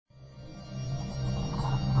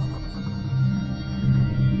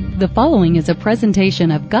The following is a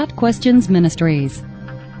presentation of Got Questions Ministries.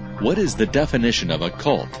 What is the definition of a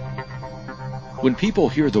cult? When people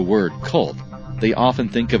hear the word cult, they often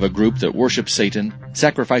think of a group that worships Satan,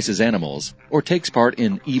 sacrifices animals, or takes part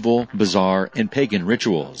in evil, bizarre, and pagan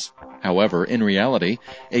rituals. However, in reality,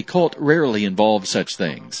 a cult rarely involves such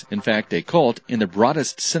things. In fact, a cult, in the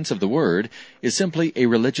broadest sense of the word, is simply a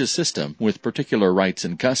religious system with particular rites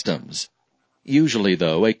and customs. Usually,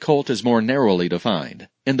 though, a cult is more narrowly defined,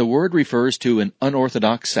 and the word refers to an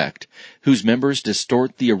unorthodox sect whose members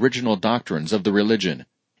distort the original doctrines of the religion.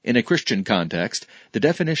 In a Christian context, the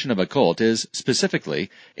definition of a cult is,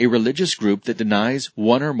 specifically, a religious group that denies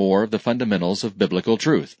one or more of the fundamentals of biblical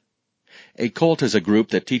truth. A cult is a group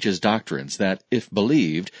that teaches doctrines that, if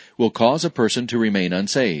believed, will cause a person to remain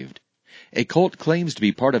unsaved. A cult claims to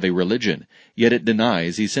be part of a religion, yet it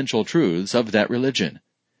denies essential truths of that religion.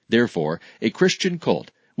 Therefore, a Christian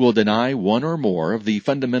cult will deny one or more of the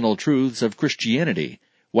fundamental truths of Christianity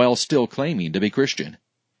while still claiming to be Christian.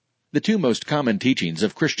 The two most common teachings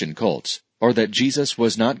of Christian cults are that Jesus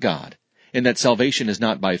was not God, and that salvation is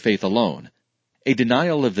not by faith alone. A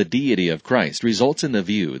denial of the deity of Christ results in the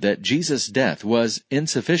view that Jesus' death was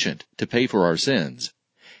insufficient to pay for our sins.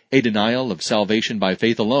 A denial of salvation by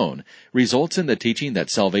faith alone results in the teaching that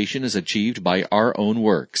salvation is achieved by our own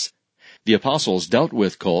works. The apostles dealt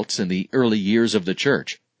with cults in the early years of the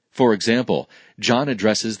church. For example, John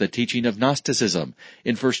addresses the teaching of Gnosticism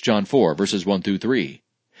in 1 John 4, verses 1 through 3.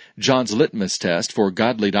 John's litmus test for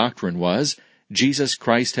godly doctrine was, Jesus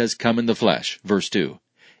Christ has come in the flesh, verse 2,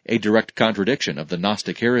 a direct contradiction of the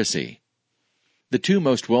Gnostic heresy. The two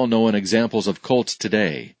most well-known examples of cults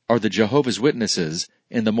today are the Jehovah's Witnesses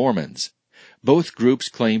and the Mormons. Both groups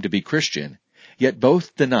claim to be Christian, yet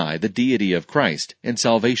both deny the deity of Christ and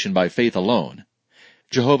salvation by faith alone.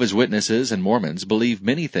 Jehovah's Witnesses and Mormons believe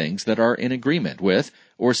many things that are in agreement with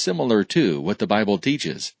or similar to what the Bible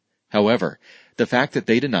teaches. However, the fact that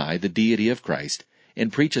they deny the deity of Christ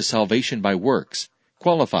and preach a salvation by works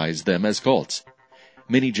qualifies them as cults.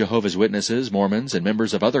 Many Jehovah's Witnesses, Mormons, and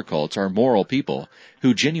members of other cults are moral people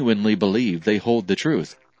who genuinely believe they hold the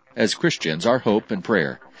truth. As Christians, our hope and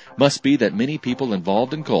prayer must be that many people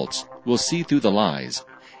involved in cults will see through the lies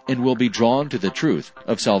and will be drawn to the truth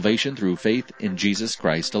of salvation through faith in Jesus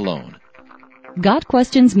Christ alone. Got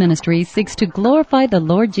Questions Ministries seeks to glorify the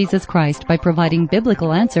Lord Jesus Christ by providing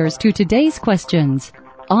biblical answers to today's questions.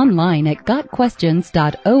 Online at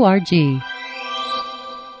GotQuestions.org.